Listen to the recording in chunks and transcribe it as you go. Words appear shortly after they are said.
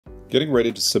Getting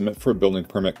ready to submit for a building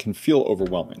permit can feel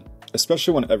overwhelming,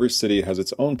 especially when every city has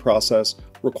its own process,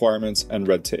 requirements, and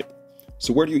red tape.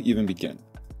 So where do you even begin?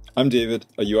 I'm David,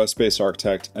 a US-based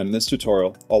architect, and in this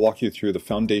tutorial, I'll walk you through the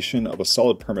foundation of a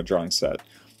solid permit drawing set,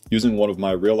 using one of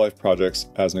my real-life projects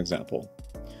as an example.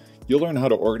 You'll learn how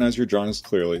to organize your drawings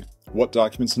clearly, what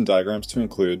documents and diagrams to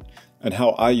include, and how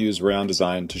I use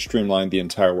Rayon.design to streamline the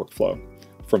entire workflow,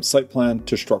 from site plan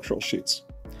to structural sheets.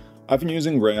 I've been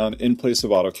using Rayon in place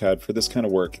of AutoCAD for this kind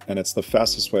of work, and it's the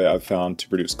fastest way I've found to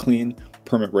produce clean,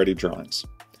 permit-ready drawings.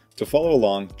 To follow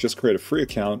along, just create a free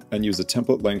account and use the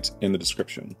template linked in the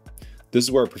description. This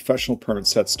is where a professional permit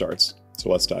set starts, so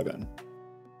let's dive in.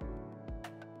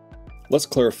 Let's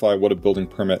clarify what a building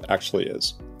permit actually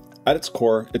is. At its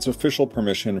core, it's official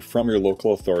permission from your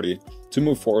local authority to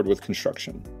move forward with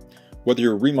construction. Whether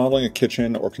you're remodeling a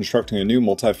kitchen or constructing a new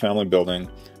multifamily building,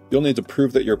 you'll need to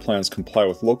prove that your plans comply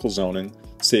with local zoning,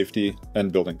 safety,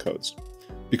 and building codes.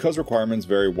 Because requirements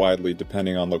vary widely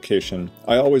depending on location,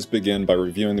 I always begin by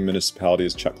reviewing the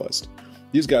municipality's checklist.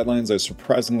 These guidelines are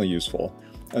surprisingly useful,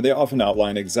 and they often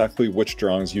outline exactly which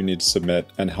drawings you need to submit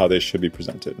and how they should be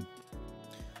presented.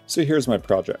 So here's my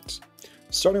project.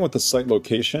 Starting with the site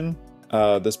location,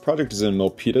 this project is in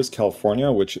Milpitas,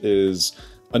 California, which is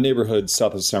a neighborhood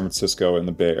south of San Francisco in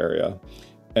the Bay Area.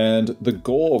 And the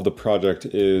goal of the project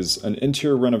is an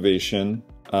interior renovation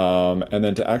and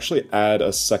then to actually add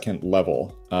a second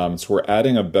level. So we're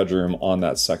adding a bedroom on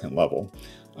that second level.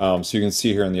 So you can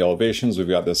see here in the elevations, we've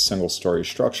got this single story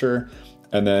structure.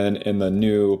 And then in the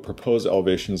new proposed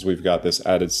elevations, we've got this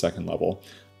added second level.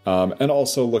 And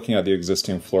also looking at the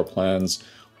existing floor plans,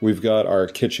 we've got our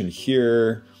kitchen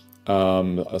here,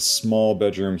 a small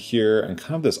bedroom here, and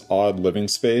kind of this odd living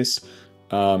space.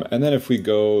 And then if we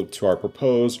go to our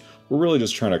proposed, we're really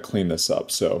just trying to clean this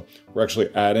up. So we're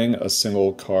actually adding a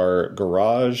single car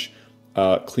garage,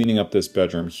 cleaning up this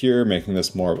bedroom here, making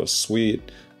this more of a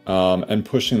suite, and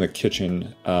pushing the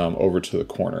kitchen over to the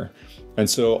corner. And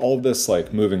so all of this,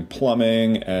 like moving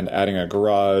plumbing and adding a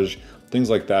garage, things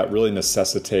like that really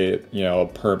necessitate, a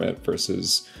permit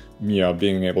versus,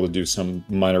 being able to do some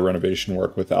minor renovation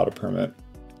work without a permit.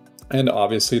 And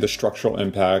obviously the structural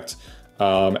impact,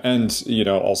 and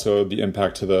also the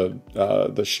impact to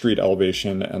the street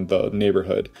elevation and the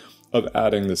neighborhood of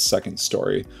adding this second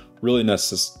story really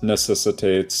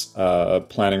necessitates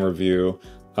planning review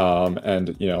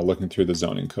and looking through the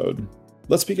zoning code.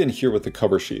 Let's begin here with the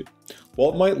cover sheet. While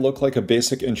it might look like a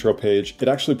basic intro page, it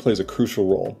actually plays a crucial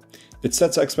role. It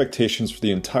sets expectations for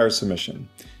the entire submission.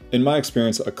 In my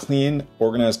experience, a clean,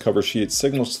 organized cover sheet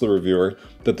signals to the reviewer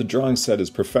that the drawing set is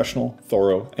professional,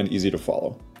 thorough, and easy to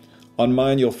follow. On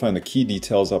mine, you'll find the key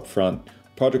details up front: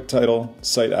 project title,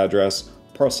 site address,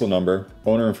 parcel number,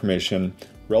 owner information,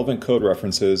 relevant code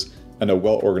references, and a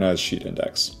well-organized sheet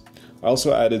index. I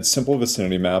also added simple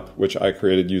vicinity map, which I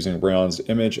created using Rayon's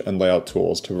image and layout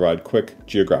tools to provide quick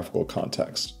geographical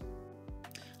context.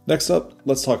 Next up,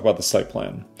 let's talk about the site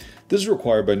plan. This is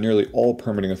required by nearly all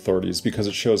permitting authorities because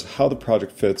it shows how the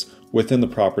project fits within the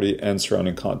property and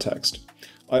surrounding context.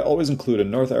 I always include a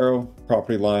north arrow,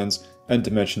 property lines, and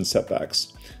dimension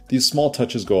setbacks. These small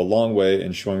touches go a long way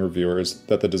in showing reviewers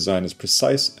that the design is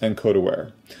precise and code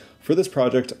aware. For this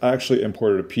project, I actually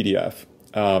imported a PDF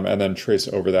and then trace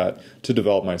over that to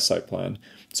develop my site plan.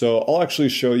 So I'll actually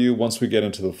show you once we get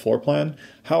into the floor plan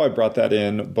how I brought that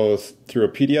in both through a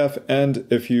PDF and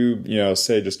if you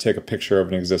say just take a picture of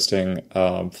an existing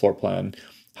floor plan,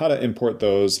 how to import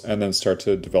those and then start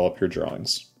to develop your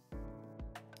drawings.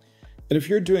 And if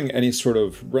you're doing any sort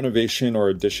of renovation or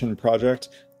addition project,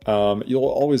 you'll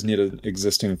always need an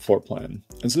existing floor plan.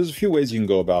 And so there's a few ways you can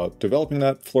go about developing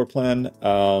that floor plan.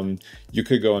 You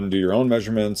could go and do your own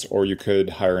measurements, or you could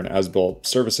hire an as-built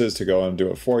services to go and do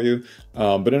it for you.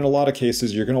 But in a lot of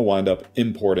cases, you're going to wind up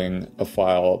importing a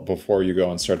file before you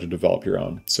go and start to develop your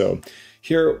own. So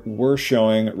here we're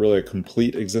showing really a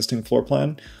complete existing floor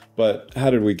plan, but how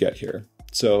did we get here?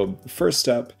 So the first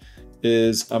step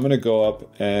is I'm going to go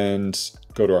up and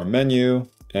go to our menu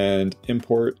and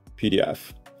import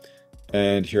PDF.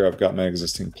 And here I've got my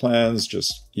existing plans,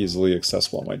 just easily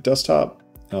accessible on my desktop.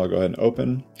 And I'll go ahead and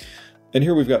open. And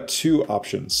here we've got two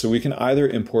options. So we can either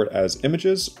import as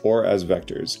images or as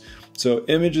vectors. So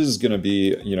images is going to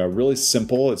be, really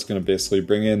simple. It's going to basically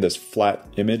bring in this flat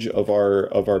image of our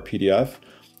PDF.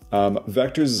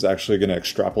 Vectors is actually going to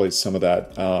extrapolate some of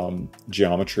that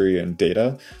geometry and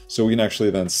data. So we can actually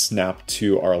then snap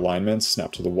to our alignments,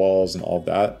 snap to the walls and all of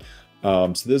that. So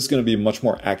this is going to be much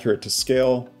more accurate to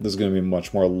scale. This is going to be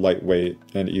much more lightweight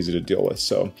and easy to deal with.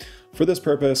 So for this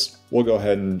purpose, we'll go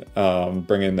ahead and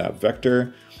bring in that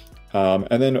vector.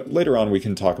 And then later on, we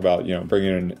can talk about, bringing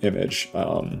in an image.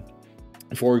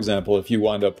 For example, if you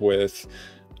wind up with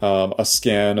a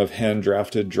scan of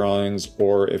hand-drafted drawings,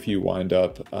 or if you wind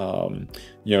up,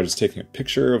 just taking a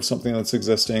picture of something that's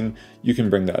existing, you can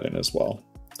bring that in as well.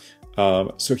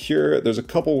 So here, there's a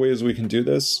couple ways we can do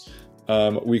this.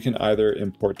 We can either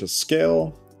import to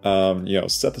scale,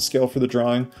 set the scale for the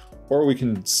drawing, or we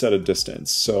can set a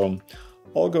distance. So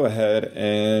I'll go ahead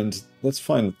and let's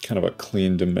find kind of a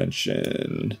clean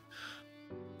dimension.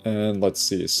 And let's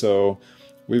see, so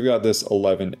we've got this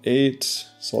 11.8,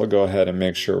 so I'll go ahead and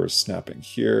make sure we're snapping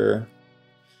here.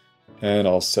 And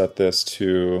I'll set this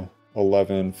to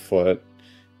 11 foot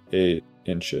 8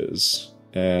 inches.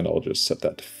 And I'll just set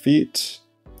that to feet.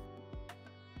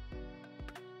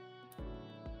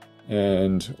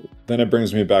 And then it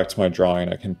brings me back to my drawing.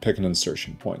 I can pick an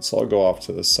insertion point. So I'll go off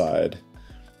to the side.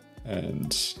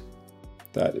 And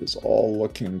that is all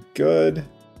looking good.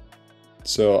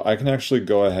 So I can actually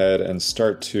go ahead and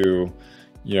start to,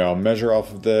 measure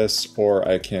off of this, or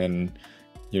I can,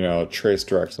 trace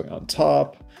directly on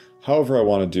top. However I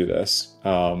want to do this.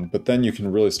 But then you can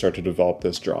really start to develop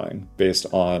this drawing based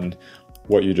on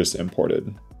what you just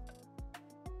imported.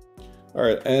 All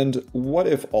right, and what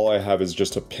if all I have is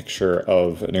just a picture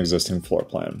of an existing floor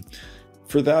plan?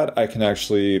 For that, I can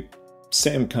actually,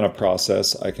 same kind of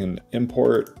process, I can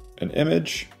import an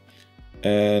image,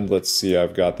 and let's see,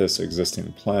 I've got this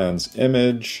existing plans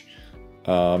image,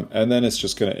 and then it's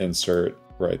just gonna insert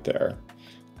right there.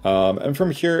 And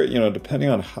from here, depending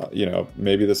on how,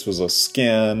 maybe this was a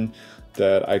scan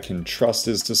that I can trust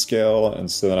is to scale,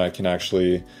 and so then I can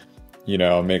actually,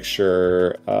 make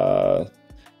sure,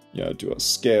 do a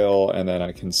scale, and then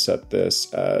I can set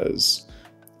this as,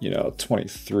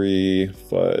 23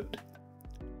 foot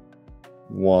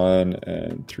 1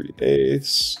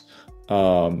 3/8.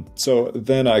 So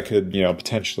then I could,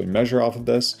 potentially measure off of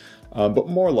this, but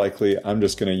more likely I'm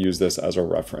just going to use this as a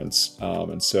reference.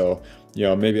 And so,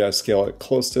 maybe I scale it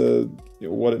close to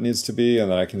what it needs to be,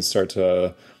 and then I can start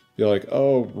to be like,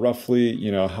 oh, roughly,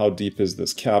 how deep is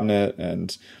this cabinet,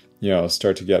 and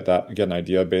start to get an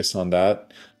idea based on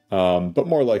that. But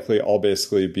more likely, I'll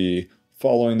basically be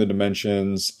following the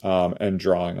dimensions and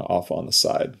drawing off on the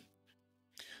side.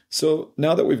 So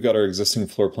now that we've got our existing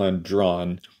floor plan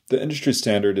drawn, the industry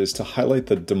standard is to highlight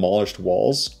the demolished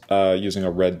walls using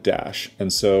a red dash.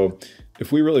 And so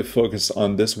if we really focus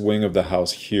on this wing of the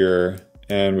house here,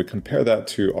 and we compare that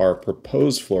to our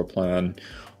proposed floor plan,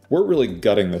 we're really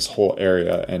gutting this whole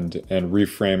area and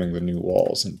reframing the new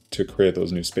walls and to create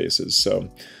those new spaces. So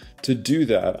to do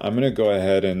that, I'm going to go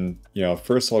ahead and,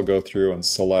 first I'll go through and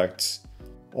select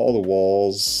all the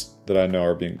walls that I know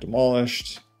are being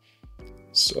demolished.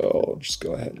 So I'll just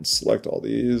go ahead and select all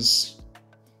these.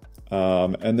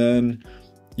 And then,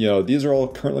 these are all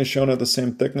currently shown at the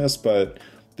same thickness, but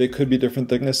they could be different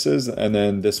thicknesses, and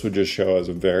then this would just show as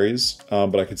it varies.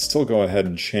 But I could still go ahead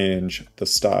and change the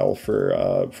style for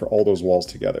all those walls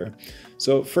together.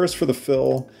 So first for the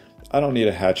fill, I don't need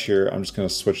a hatch here. I'm just going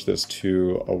to switch this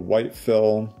to a white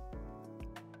fill.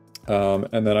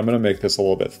 And then I'm going to make this a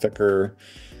little bit thicker.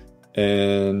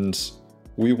 And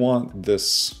we want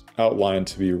this outline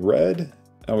to be red,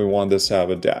 and we want this to have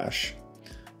a dash.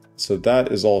 So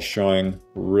that is all showing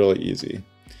really easy.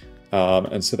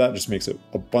 And so that just makes it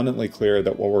abundantly clear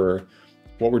that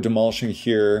what we're demolishing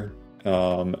here,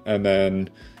 and then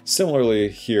similarly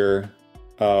here,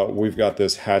 we've got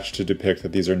this hatch to depict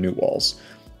that these are new walls.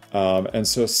 And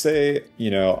so say,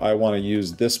 I want to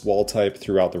use this wall type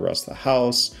throughout the rest of the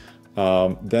house,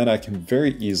 then I can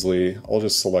very easily, I'll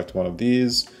just select one of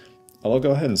these, and I'll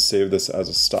go ahead and save this as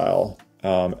a style,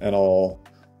 and I'll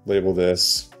label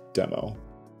this demo.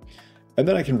 And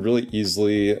then I can really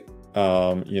easily,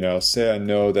 say I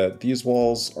know that these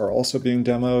walls are also being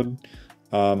demoed,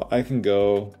 I can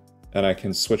go and I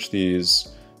can switch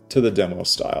these to the demo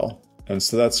style. And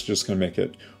so that's just going to make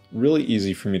it really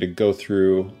easy for me to go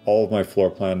through all of my floor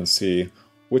plan and see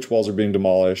which walls are being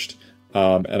demolished,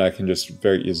 and I can just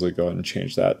very easily go ahead and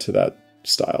change that to that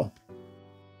style.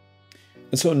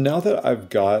 And so now that I've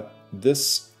got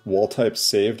this wall type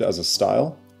saved as a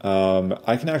style,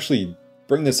 I can actually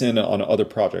bring this in on other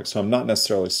projects. So I'm not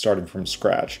necessarily starting from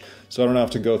scratch. So I don't have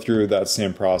to go through that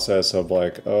same process of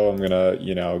like, oh, I'm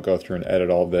gonna, go through and edit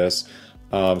all of this.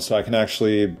 So I can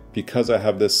actually, because I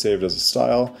have this saved as a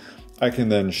style, I can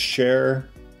then share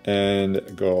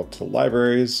and go up to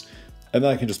libraries, and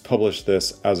then I can just publish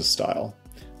this as a style.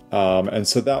 And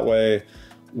so that way,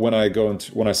 when I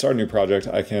start a new project,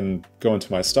 I can go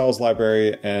into my styles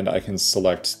library and I can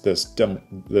select this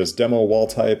demo wall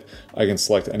type. I can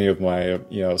select any of my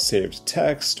saved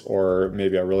text, or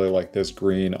maybe I really like this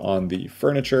green on the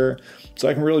furniture. So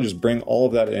I can really just bring all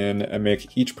of that in and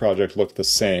make each project look the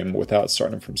same without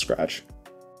starting from scratch.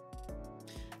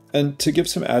 And to give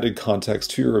some added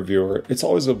context to your reviewer, it's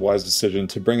always a wise decision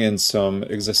to bring in some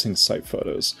existing site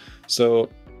photos. So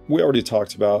we already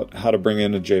talked about how to bring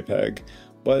in a JPEG,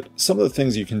 but some of the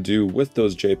things you can do with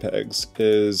those JPEGs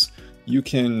is you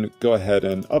can go ahead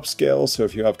and upscale. So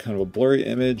if you have kind of a blurry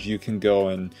image, you can go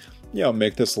and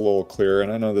make this a little clearer.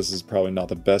 And I know this is probably not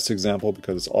the best example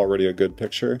because it's already a good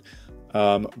picture.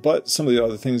 But some of the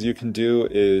other things you can do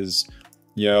is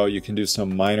you can do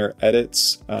some minor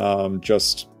edits.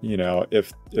 If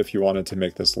you wanted to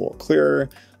make this a little clearer,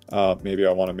 maybe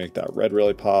I want to make that red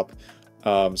really pop.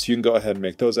 So you can go ahead and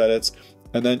make those edits.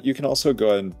 And then you can also go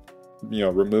ahead and,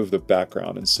 remove the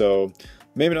background. And so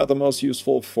maybe not the most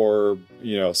useful for,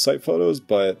 site photos,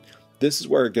 but this is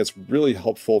where it gets really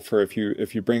helpful for if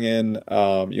you bring in,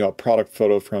 a product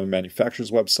photo from a manufacturer's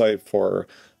website for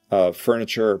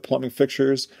furniture or plumbing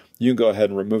fixtures. You can go ahead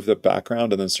and remove the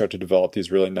background and then start to develop these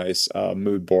really nice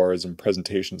mood boards and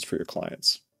presentations for your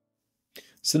clients.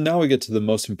 So now we get to the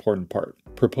most important part,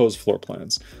 proposed floor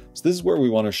plans. So this is where we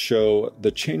want to show the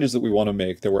changes that we want to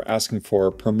make that we're asking for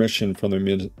permission from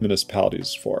the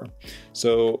municipalities for.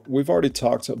 So we've already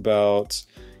talked about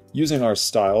using our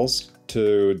styles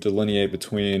to delineate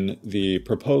between the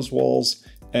proposed walls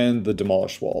and the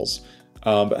demolished walls.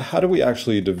 But how do we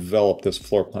actually develop this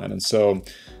floor plan? And so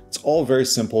it's all very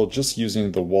simple, just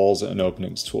using the walls and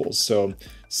openings tools. So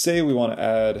say we want to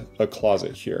add a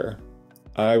closet here.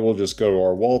 I will just go to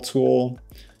our wall tool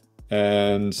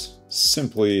and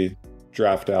simply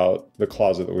draft out the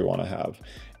closet that we want to have.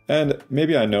 And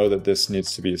maybe I know that this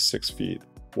needs to be 6 feet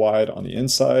wide on the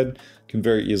inside. Can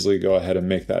very easily go ahead and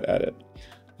make that edit.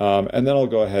 And then I'll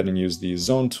go ahead and use the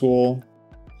zone tool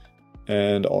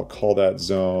and I'll call that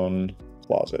zone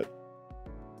closet.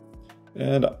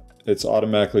 And it's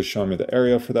automatically showing me the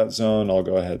area for that zone. I'll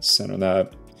go ahead and center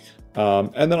that.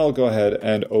 And then I'll go ahead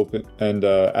and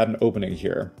add an opening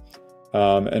here.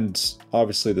 And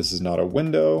obviously this is not a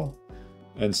window.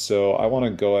 And so I want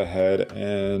to go ahead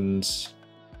and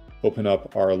open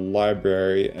up our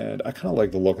library, and I kind of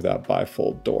like the look of that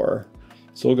bifold door.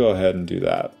 So we'll go ahead and do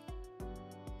that.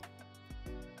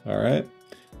 All right.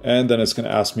 And then it's going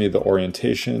to ask me the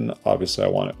orientation. Obviously I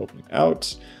want it opening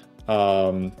out.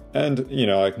 And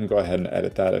I can go ahead and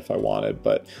edit that if I wanted,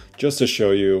 but just to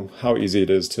show you how easy it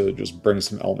is to just bring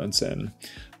some elements in.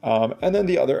 And then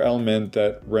the other element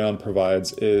that Rayon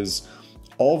provides is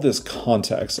all of this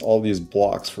context, all these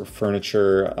blocks for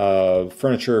furniture,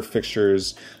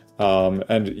 fixtures,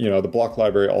 and the block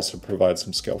library also provides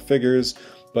some scale figures.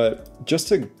 But just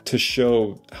to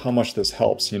show how much this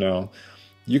helps,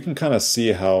 you can kind of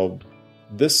see how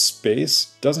this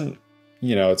space doesn't,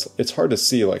 it's hard to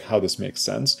see like how this makes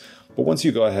sense. But once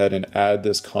you go ahead and add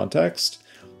this context,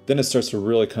 then it starts to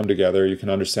really come together. You can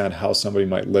understand how somebody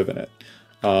might live in it.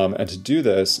 And to do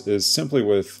this is simply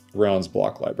with Rayon's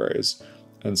block libraries.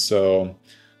 And so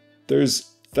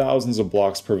there's thousands of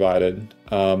blocks provided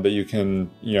that you can,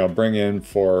 bring in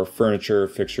for furniture,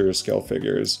 fixtures, scale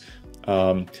figures.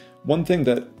 One thing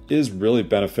that is really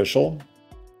beneficial,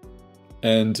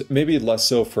 and maybe less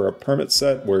so for a permit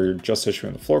set where you're just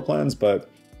issuing the floor plans, but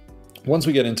once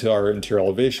we get into our interior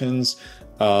elevations,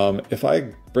 if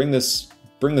I bring this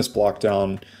block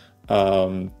down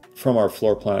from our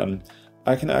floor plan,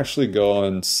 I can actually go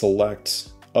and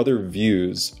select other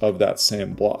views of that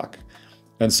same block.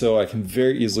 And so I can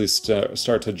very easily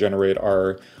start to generate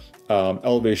our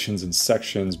elevations and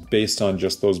sections based on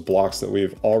just those blocks that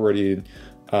we've already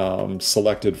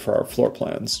selected for our floor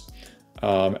plans.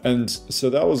 And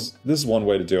so this is one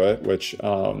way to do it, which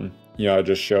I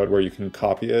just showed, where you can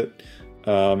copy it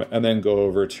and then go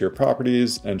over to your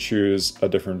properties and choose a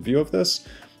different view of this.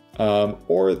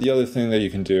 Or the other thing that you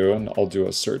can do, and I'll do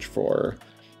a search for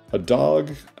a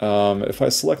dog. If I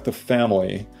select the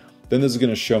family, then this is going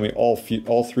to show me all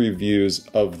three views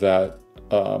of that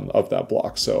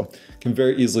block. So you can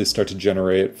very easily start to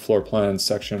generate floor plan,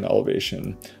 section,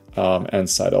 elevation, and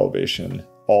side elevation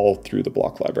all through the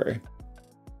block library.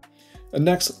 And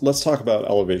next, let's talk about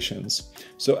elevations.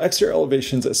 So exterior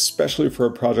elevations, especially for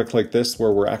a project like this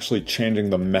where we're actually changing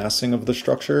the massing of the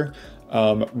structure,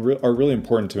 are really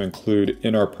important to include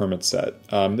in our permit set.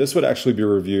 This would actually be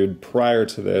reviewed prior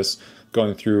to this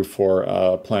going through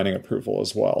for planning approval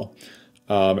as well.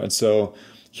 And so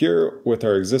here with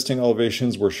our existing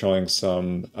elevations, we're showing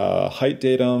some height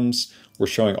datums. We're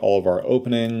showing all of our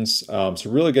openings. So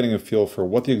really getting a feel for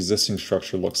what the existing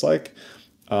structure looks like.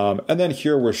 And then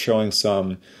here we're showing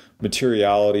some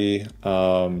materiality,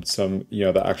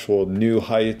 the actual new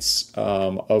heights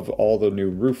of all the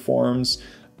new roof forms.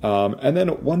 And then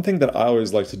one thing that I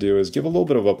always like to do is give a little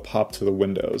bit of a pop to the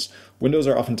windows. Windows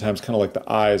are oftentimes kind of like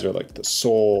the eyes or like the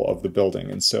soul of the building.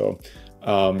 And so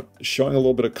showing a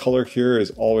little bit of color here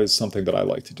is always something that I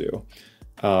like to do.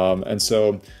 And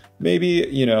so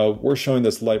maybe, we're showing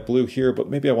this light blue here, but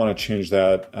maybe I want to change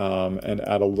that and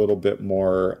add a little bit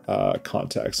more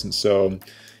context. And so,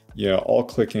 I'll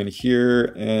click in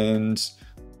here and,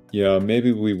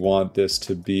 maybe we want this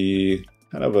to be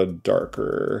kind of a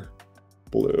darker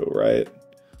blue, right?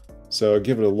 So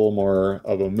give it a little more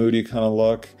of a moody kind of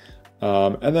look.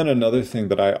 And then another thing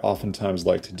that I oftentimes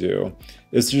like to do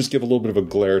is to just give a little bit of a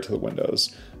glare to the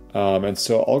windows. And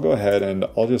so I'll go ahead and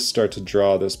I'll just start to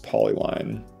draw this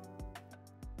polyline.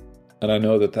 And I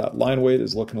know that line weight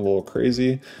is looking a little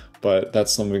crazy, but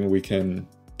that's something we can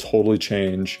totally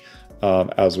change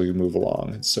as we move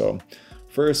along. So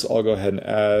first I'll go ahead and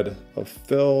add a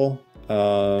fill.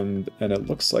 And it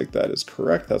looks like that is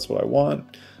correct. That's what I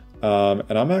want.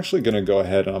 And I'm actually going to go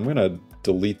ahead and I'm going to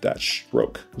delete that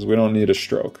stroke because we don't need a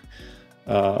stroke.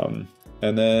 And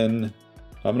then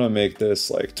I'm going to make this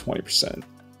like 20%.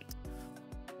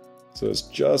 So it's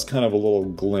just kind of a little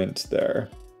glint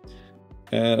there.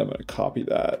 And I'm going to copy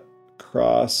that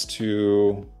across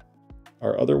to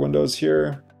our other windows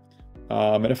here.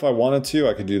 And if I wanted to,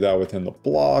 I could do that within the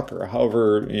block or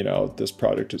however, this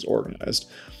project is organized.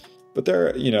 But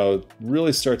there,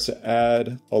 really starts to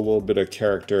add a little bit of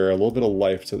character, a little bit of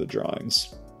life to the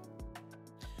drawings.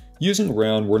 Using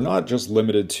Rayon, we're not just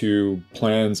limited to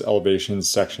plans, elevations,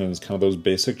 sections, kind of those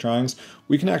basic drawings.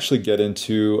 We can actually get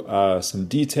into some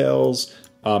details,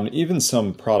 even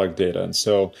some product data. And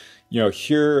so,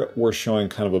 here we're showing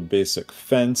kind of a basic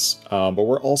fence, but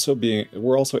we're also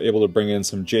able to bring in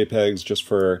some JPEGs just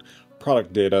for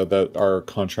product data that our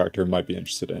contractor might be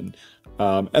interested in.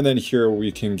 And then here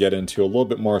we can get into a little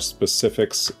bit more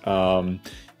specifics.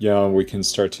 We can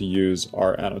start to use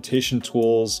our annotation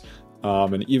tools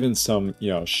and even some,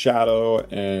 shadow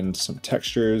and some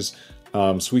textures.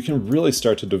 So we can really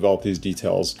start to develop these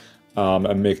details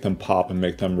and make them pop and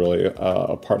make them really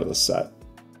a part of the set.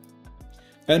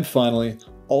 And finally,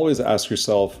 always ask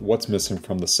yourself what's missing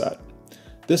from the set.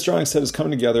 This drawing set is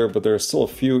coming together, but there are still a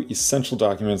few essential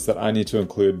documents that I need to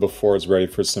include before it's ready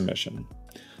for submission.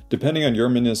 Depending on your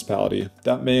municipality,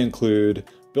 that may include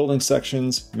building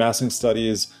sections, massing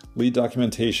studies, lead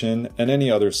documentation, and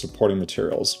any other supporting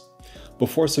materials.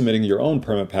 Before submitting your own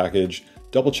permit package,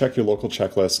 double check your local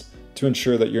checklist to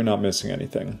ensure that you're not missing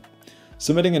anything.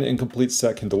 Submitting an incomplete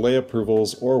set can delay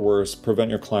approvals or worse,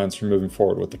 prevent your clients from moving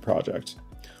forward with the project.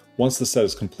 Once the set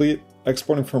is complete,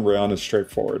 exporting from Rayon is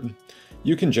straightforward.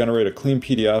 You can generate a clean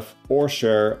PDF or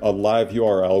share a live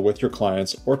URL with your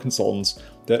clients or consultants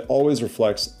that always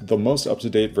reflects the most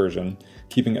up-to-date version,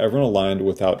 keeping everyone aligned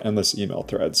without endless email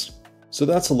threads. So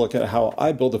that's a look at how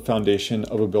I build the foundation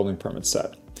of a building permit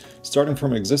set, starting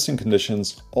from existing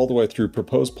conditions all the way through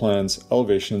proposed plans,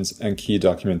 elevations, and key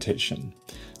documentation.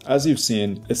 As you've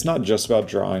seen, it's not just about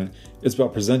drawing, it's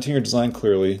about presenting your design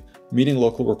clearly, meeting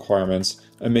local requirements,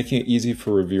 and making it easy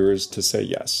for reviewers to say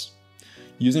yes.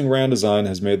 Using Rayon.design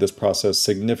has made this process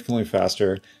significantly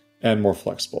faster and more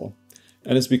flexible,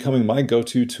 and it's becoming my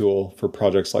go-to tool for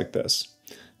projects like this.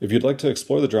 If you'd like to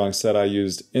explore the drawing set I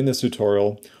used in this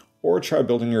tutorial, or try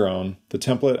building your own, the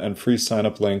template and free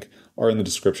sign-up link are in the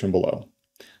description below.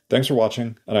 Thanks for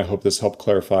watching, and I hope this helped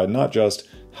clarify not just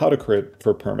how to create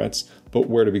for permits, but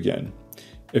where to begin.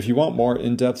 If you want more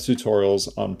in-depth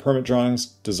tutorials on permit drawings,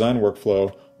 design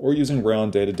workflow, or using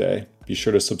Rayon day-to-day, be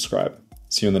sure to subscribe.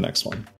 See you in the next one.